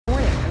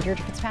I'm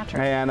Georgia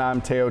Fitzpatrick. And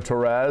I'm Teo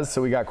Torres.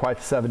 So we got quite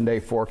the 7-day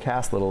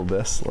forecast. Little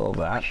this, little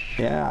that.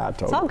 Yeah,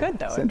 totally. It's all good,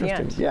 though. It's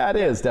interesting. Yeah, it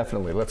is,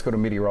 definitely. Let's go to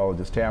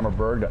meteorologist Tamara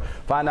Berg to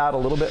find out a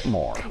little bit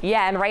more.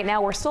 Yeah, and right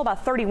now we're still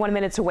about 31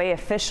 minutes away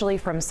officially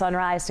from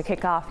sunrise to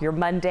kick off your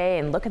Monday.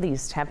 And look at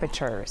these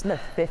temperatures in the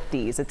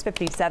 50s. It's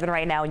 57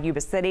 right now in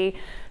Yuba City.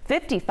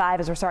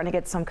 55 as we're starting to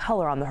get some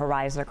color on the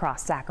horizon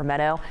across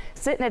Sacramento.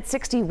 Sitting at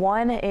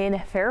 61 in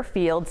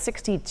Fairfield,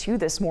 62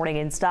 this morning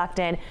in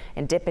Stockton,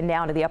 and dipping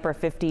down to the upper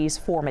 50s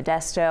for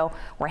Modesto.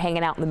 We're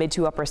hanging out in the mid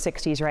to upper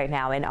 60s right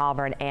now in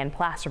Auburn and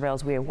Placerville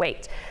as we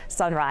await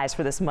sunrise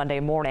for this Monday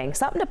morning.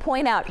 Something to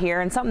point out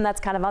here, and something that's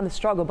kind of on the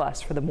struggle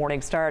bus for the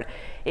morning start.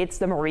 It's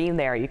the marine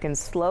there. You can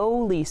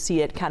slowly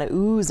see it kind of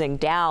oozing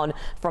down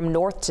from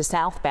north to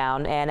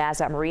southbound, and as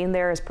that marine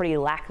there is pretty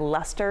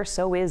lackluster,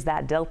 so is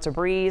that delta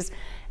breeze.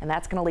 And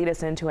that's going to lead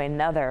us into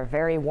another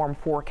very warm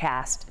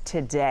forecast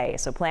today.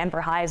 So plan for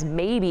highs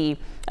maybe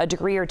a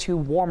degree or two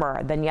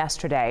warmer than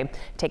yesterday.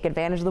 Take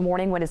advantage of the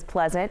morning when it's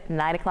pleasant.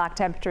 9 o'clock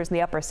temperatures in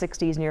the upper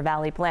 60s in your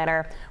Valley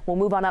Planner. We'll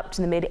move on up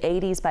to the mid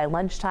 80s by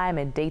lunchtime,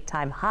 and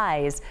daytime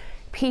highs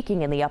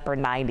peaking in the upper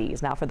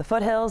 90s. Now for the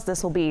foothills,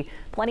 this will be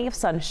plenty of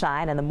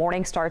sunshine, and the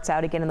morning starts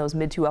out again in those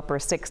mid to upper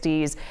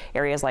 60s.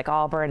 Areas like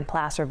Auburn,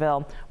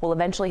 Placerville will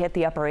eventually hit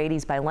the upper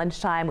 80s by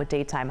lunchtime, with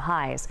daytime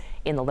highs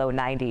in the low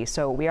 90s.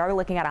 So we are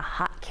looking at a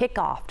hot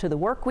kickoff to the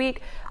work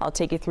week. I'll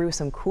take you through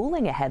some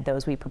cooling ahead though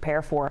as we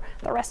prepare for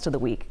the rest of the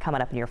week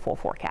coming up in your full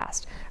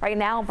forecast. Right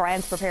now,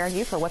 Brian's preparing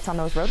you for what's on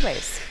those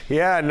roadways.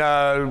 Yeah,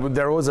 and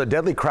there was a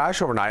deadly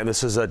crash overnight.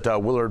 This is at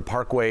Willard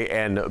Parkway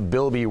and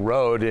Bilby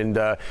Road,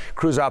 and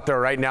crews out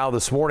there right now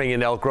this morning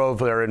in Elk Grove.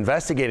 They're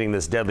investigating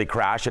this deadly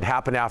crash. It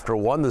happened after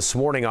 1 this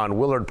morning on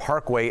Willard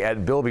Parkway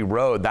at Bilby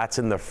Road. That's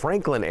in the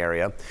Franklin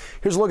area.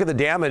 Here's a look at the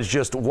damage.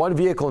 Just one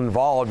vehicle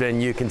involved,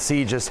 and you can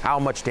see just how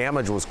much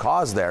damage was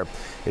caused there.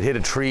 It hit a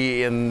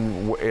tree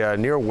in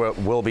near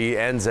Wilby,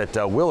 ends at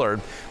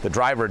Willard. The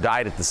driver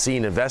died at the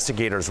scene.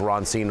 Investigators were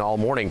on scene all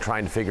morning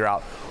trying to figure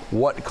out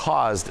what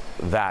caused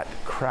that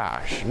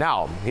crash.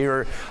 Now,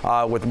 here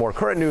with more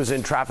current news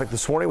in traffic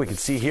this morning, we can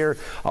see here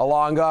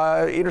along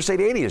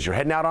Interstate 80 as you're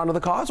heading out onto the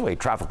causeway.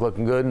 Traffic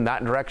looking good in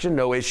that direction.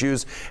 No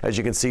issues. As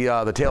you can see,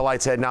 the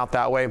taillights heading out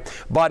that way.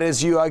 But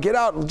as you get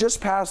out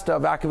just past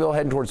Vacaville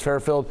heading towards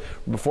Fairfield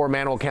before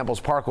Manuel Campos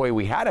Parkway,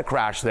 we had a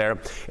crash there,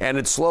 and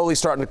it's slowly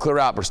starting to clear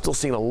out. We're still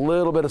seeing a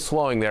little bit of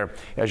slowing there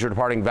as you're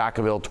departing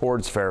Vacaville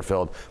towards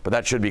Fairfield, but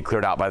that should be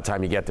cleared out by the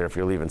time you get there if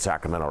you're leaving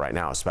Sacramento right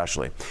now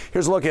especially.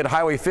 Here's a look at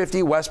Highway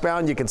 50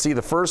 westbound. You can see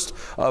the first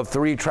of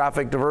 3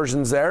 traffic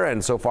diversions there,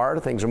 and so far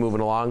things are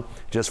moving along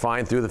just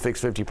fine through the Fix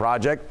 50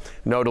 project.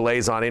 No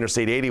delays on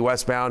Interstate 80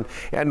 westbound,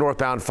 and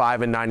northbound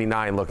 5 and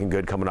 99 looking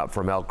good coming up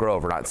from Elk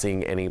Grove. We're not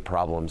seeing any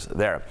problems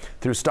there.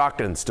 Through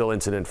Stockton, still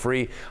incident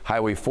free.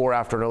 Highway 4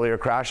 after an earlier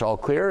crash, all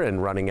clear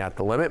and running at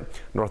the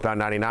limit. Northbound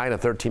 99, a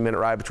 13-minute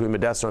ride between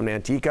Modesto and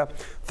Manteca.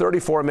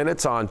 34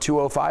 minutes on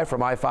 205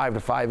 from I-5 to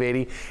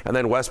 580, and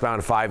then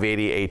westbound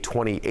 580, a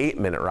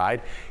 28-minute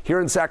ride.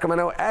 Here in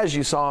Sacramento, as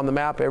you saw on the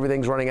map,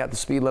 everything's running at the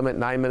speed limit.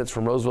 9 minutes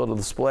from Roseville to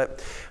the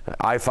split.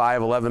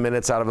 I-5, 11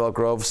 minutes out of Elk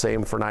Grove,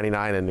 same for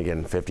 99, and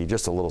again 50,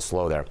 just a little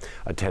slow there,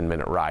 a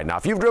 10-minute ride. Now,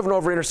 if you've driven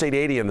over Interstate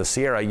 80 in the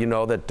Sierra, you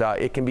know that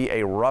it can be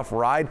a rough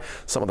ride.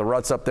 Some of the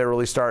ruts up there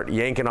really start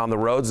yanking on the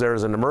roads.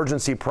 There's an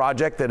emergency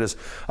project that is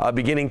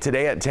beginning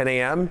today at 10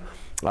 a.m.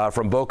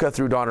 From Boca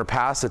through Donner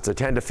Pass. It's a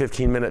 10 to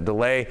 15-minute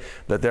delay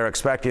that they're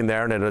expecting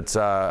there, and it's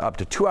up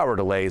to 2-hour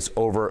delays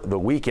over the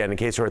weekend. In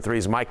KCRA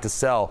 3's Mike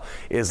DeSell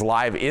is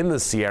live in the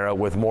Sierra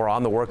with more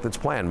on the work that's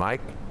planned.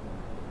 Mike?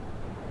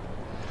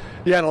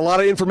 Yeah, and a lot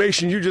of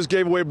information you just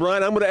gave away,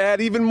 Brian. I'm going to add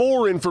even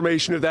more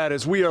information to that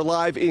as we are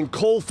live in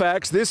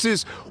Colfax. This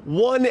is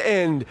one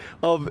end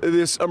of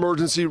this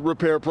emergency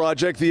repair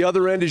project. The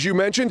other end, as you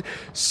mentioned,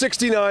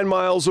 69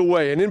 miles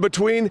away. And in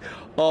between,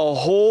 a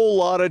whole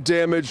lot of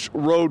damaged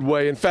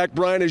roadway. In fact,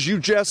 Brian, as you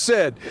just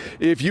said,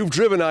 if you've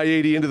driven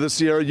I-80 into the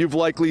Sierra, you've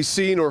likely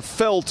seen or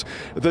felt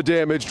the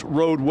damaged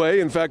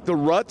roadway. In fact, the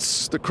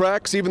ruts, the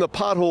cracks, even the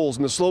potholes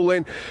in the slow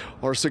lane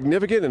are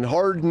significant and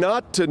hard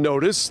not to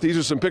notice. These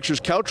are some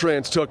pictures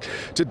Caltrans took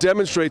to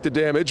demonstrate the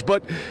damage,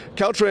 but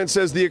Caltrans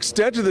says the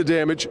extent of the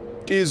damage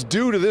is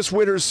due to this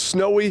winter's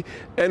snowy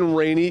and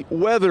rainy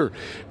weather.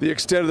 The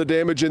extent of the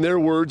damage, in their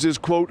words, is,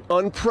 quote,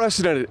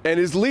 unprecedented and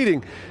is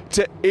leading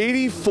to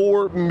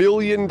 $84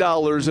 million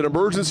in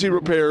emergency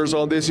repairs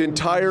on this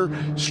entire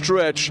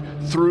stretch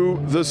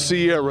through the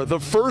Sierra. The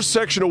first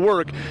section of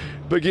work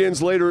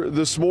begins later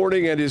this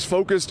morning and is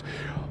focused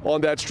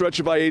on that stretch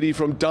of I-80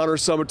 from Donner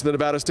Summit to the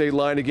Nevada State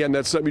line. Again,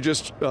 that's something you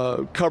just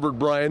covered,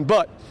 Brian.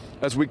 But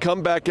as we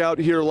come back out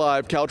here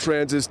live,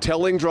 Caltrans is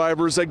telling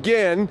drivers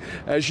again,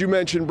 as you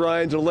mentioned,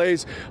 Brian,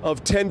 delays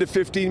of 10 to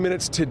 15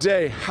 minutes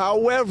today.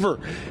 However,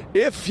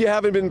 if you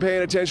haven't been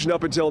paying attention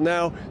up until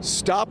now,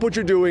 stop what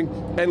you're doing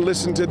and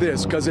listen to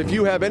this, because if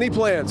you have any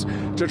plans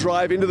to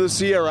drive into the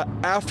Sierra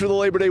after the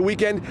Labor Day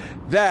weekend,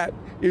 that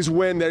is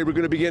when they were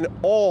going to begin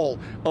all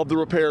of the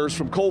repairs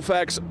from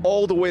Colfax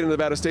all the way to the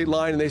Nevada state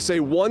line. And they say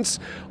once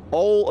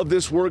all of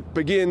this work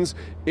begins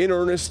in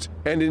earnest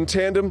and in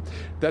tandem,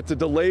 that the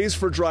delays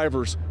for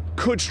drivers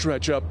could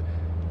stretch up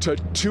to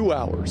 2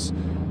 hours.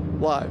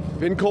 Live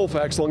in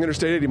Colfax along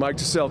Interstate 80, Mike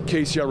DeSalle,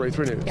 KCRA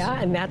 3 News.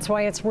 Yeah, and that's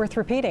why it's worth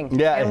repeating.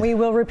 Yeah. And we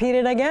will repeat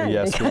it again.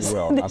 Yes, because we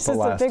will. this Not the is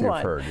last a big you've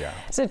one. heard, yeah.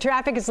 So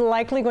traffic is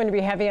likely going to be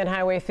heavy on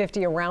Highway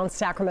 50 around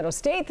Sacramento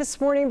State this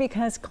morning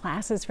because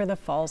classes for the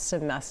fall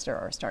semester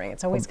are starting.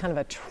 It's always kind of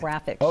a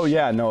traffic. Oh,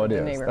 yeah, no, it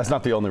is. neighborhood. That's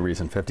not the only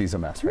reason 50's a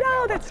mess right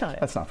now. No, that's not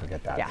it. Let's not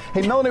forget that. Yeah.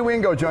 Hey, Melanie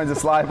Wingo joins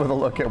us live with a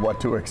look at what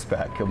to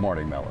expect. Good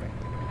morning, Melanie.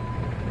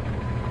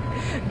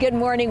 Good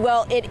morning.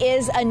 Well, it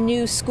is a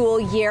new school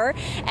year,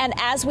 and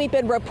as we've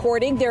been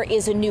reporting, there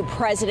is a new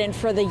president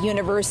for the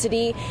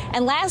university.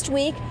 And last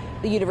week,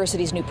 the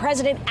university's new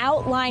president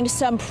outlined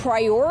some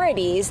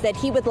priorities that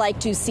he would like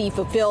to see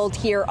fulfilled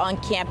here on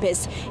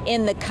campus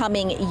in the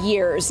coming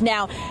years.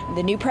 Now,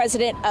 the new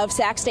president of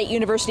Sac State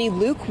University,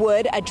 Luke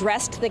Wood,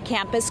 addressed the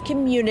campus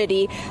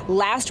community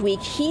last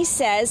week. He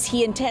says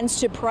he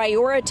intends to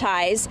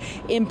prioritize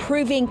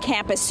improving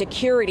campus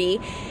security,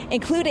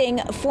 including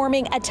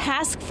forming a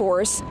task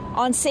force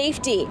on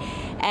safety,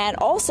 and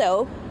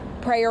also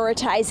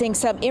prioritizing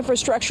some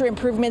infrastructure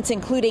improvements,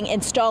 including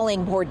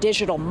installing more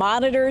digital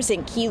monitors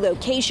in key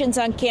locations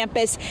on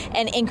campus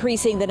and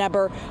increasing the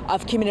number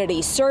of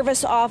community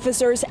service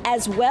officers,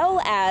 as well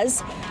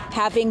as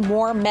having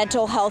more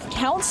mental health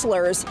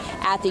counselors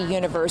at the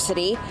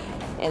university.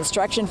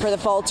 Instruction for the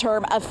fall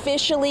term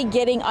officially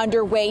getting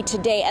underway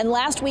today. And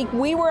last week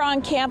we were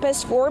on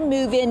campus for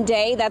move-in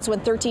day. That's when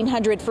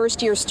 1,300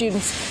 first-year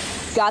students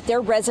got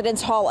their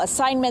residence hall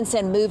assignments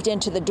and moved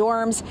into the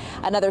dorms.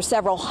 Another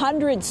several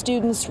hundred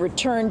students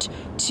returned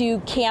to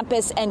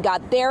campus and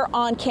got their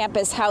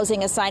on-campus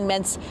housing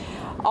assignments.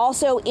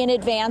 Also, in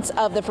advance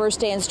of the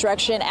first day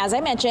instruction, as I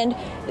mentioned,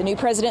 the new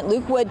president,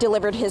 Luke Wood,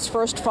 delivered his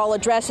first fall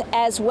address,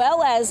 as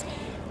well as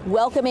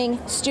welcoming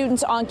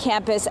students on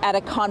campus at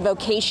a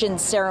convocation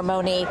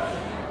ceremony.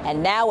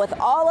 And now, with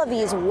all of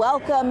these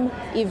welcome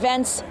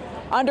events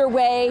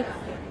underway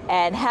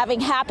and having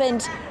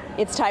happened,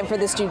 it's time for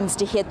the students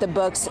to hit the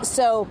books.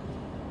 So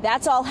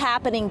that's all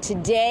happening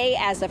today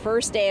as the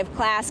first day of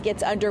class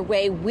gets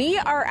underway. We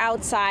are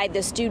outside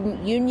the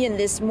student union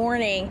this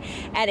morning,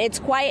 and it's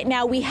quiet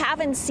now. We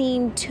haven't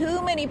seen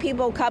too many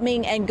people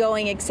coming and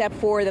going except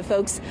for the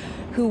folks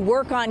who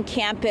work on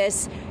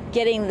campus,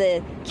 getting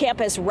the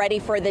campus ready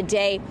for the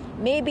day.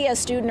 Maybe a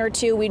student or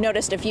two. We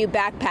noticed a few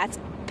backpacks,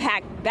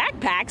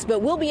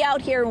 but we'll be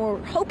out here and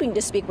we're hoping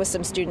to speak with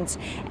some students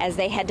as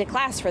they head to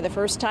class for the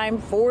first time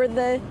for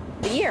the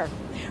year.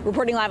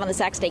 Reporting live on the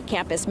Sac State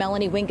campus,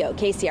 Melanie Wingo,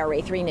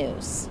 KCRA 3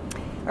 News.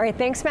 All right,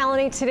 thanks,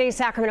 Melanie. Today,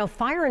 Sacramento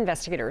fire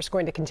investigators are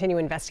going to continue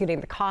investigating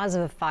the cause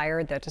of a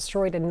fire that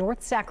destroyed a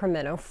North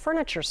Sacramento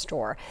furniture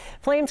store.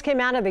 Flames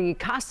came out of the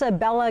Casa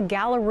Bella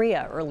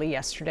Galleria early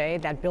yesterday.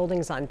 That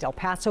building's on Del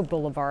Paso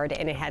Boulevard,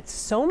 and it had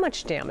so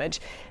much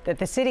damage that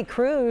the city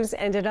crews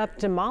ended up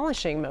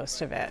demolishing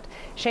most of it.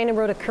 Shane and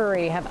Rhoda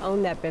Curry have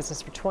owned that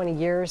business for 20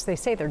 years. They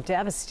say they're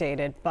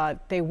devastated,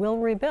 but they will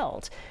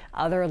rebuild.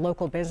 Other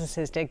local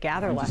businesses did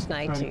gather last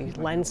night to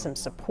lend some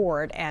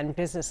support, and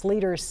business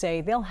leaders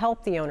say they'll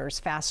help the owners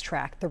fast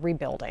track the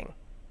rebuilding.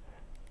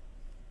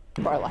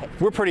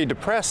 We're pretty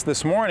depressed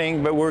this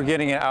morning, but we're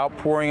getting an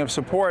outpouring of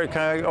support.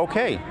 Kind of,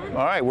 okay,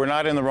 all right, we're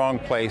not in the wrong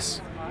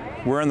place.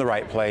 We're in the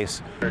right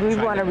place. We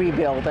want to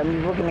rebuild. I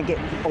mean, we're going to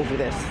get over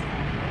this.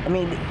 I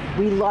mean,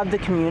 we love the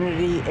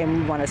community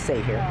and we want to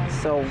stay here.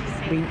 So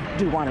we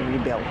do want to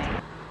rebuild.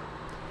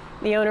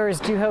 The owners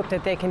do hope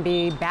that they can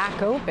be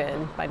back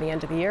open by the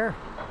end of the year.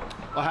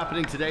 Well,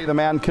 happening today, the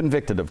man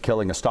convicted of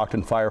killing a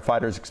Stockton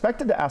firefighter is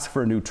expected to ask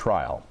for a new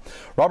trial.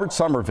 Robert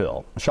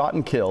Somerville shot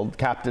and killed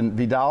Captain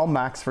Vidal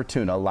Max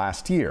Fortuna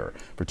last year.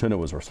 Fortuna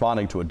was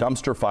responding to a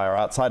dumpster fire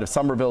outside of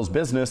Somerville's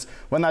business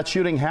when that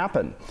shooting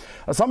happened.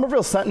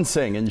 Somerville's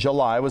sentencing in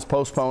July was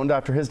postponed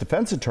after his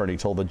defense attorney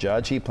told the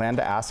judge he planned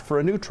to ask for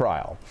a new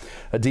trial.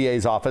 A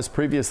DA's office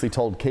previously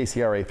told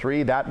KCRA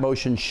 3 that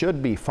motion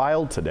should be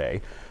filed today.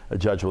 A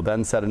judge will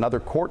then set another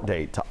court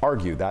date to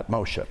argue that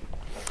motion.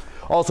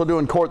 Also due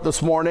in court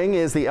this morning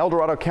is the El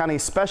Dorado County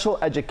Special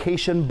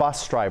Education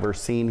bus driver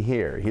seen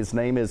here. His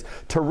name is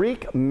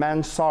Tariq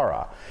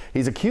Mansara.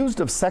 He's accused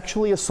of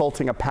sexually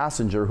assaulting a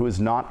passenger who is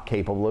not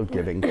capable of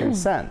giving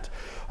consent.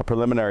 A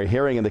preliminary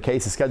hearing in the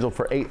case is scheduled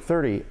for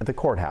 8:30 at the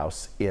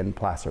courthouse in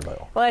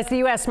Placerville. Well, as the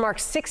U.S.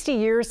 marks 60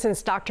 years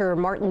since Dr.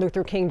 Martin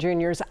Luther King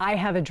Jr.'s I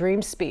Have a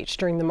Dream speech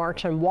during the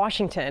March on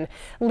Washington,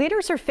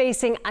 leaders are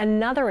facing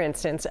another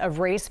instance of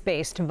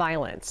race-based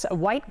violence. A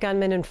white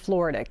gunman in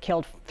Florida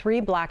killed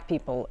 3 black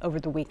people over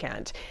the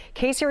weekend.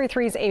 KCRA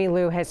 3's Amy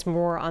Lou has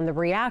more on the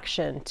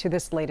reaction to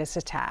this latest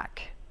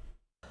attack.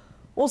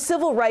 Well,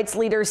 civil rights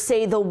leaders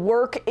say the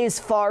work is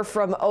far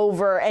from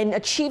over and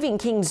achieving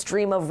King's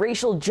dream of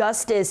racial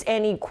justice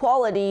and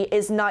equality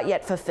is not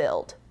yet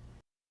fulfilled.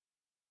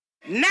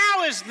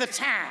 Now is the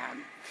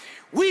time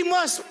We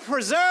must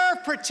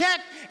preserve,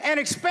 protect, and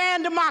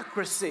expand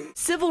democracy.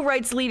 Civil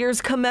rights leaders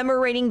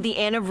commemorating the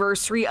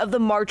anniversary of the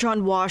March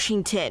on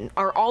Washington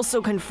are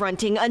also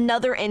confronting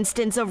another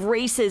instance of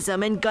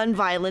racism and gun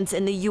violence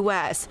in the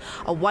U.S.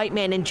 A white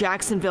man in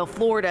Jacksonville,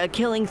 Florida,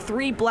 killing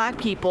 3 black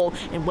people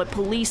in what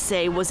police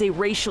say was a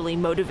racially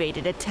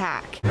motivated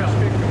attack.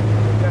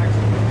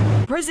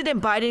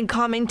 President Biden,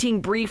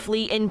 commenting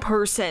briefly in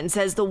person,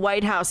 says the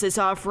White House is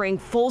offering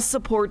full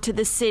support to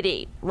the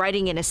city,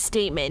 writing in a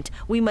statement,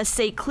 "We must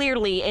say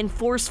clearly and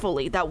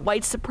forcefully that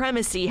white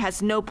supremacy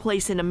has no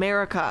place in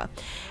America."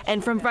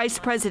 And from Vice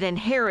President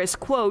Harris,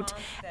 quote,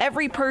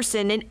 "Every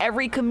person in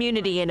every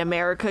community in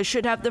America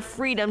should have the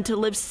freedom to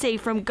live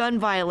safe from gun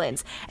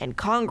violence, and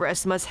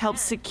Congress must help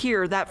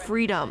secure that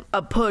freedom."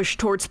 A push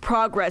towards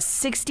progress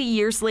 60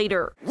 years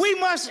later. We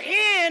must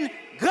end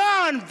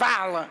gun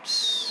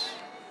violence.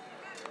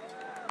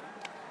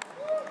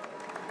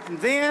 And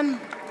then,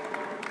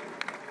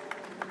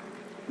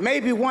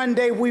 maybe one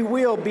day we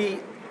will be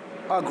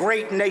a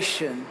great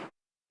nation.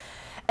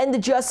 And the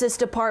Justice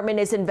Department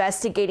is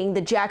investigating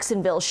the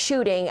Jacksonville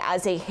shooting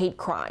as a hate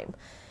crime.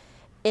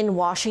 In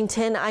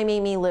Washington, I'm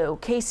Amy Liu,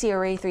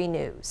 KCRA 3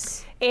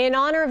 News. In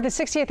honor of the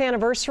 60th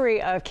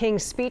anniversary of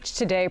King's speech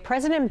today,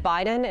 President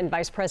Biden and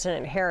Vice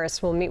President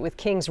Harris will meet with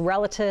King's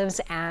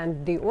relatives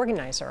and the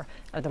organizer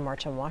of the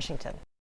March on Washington.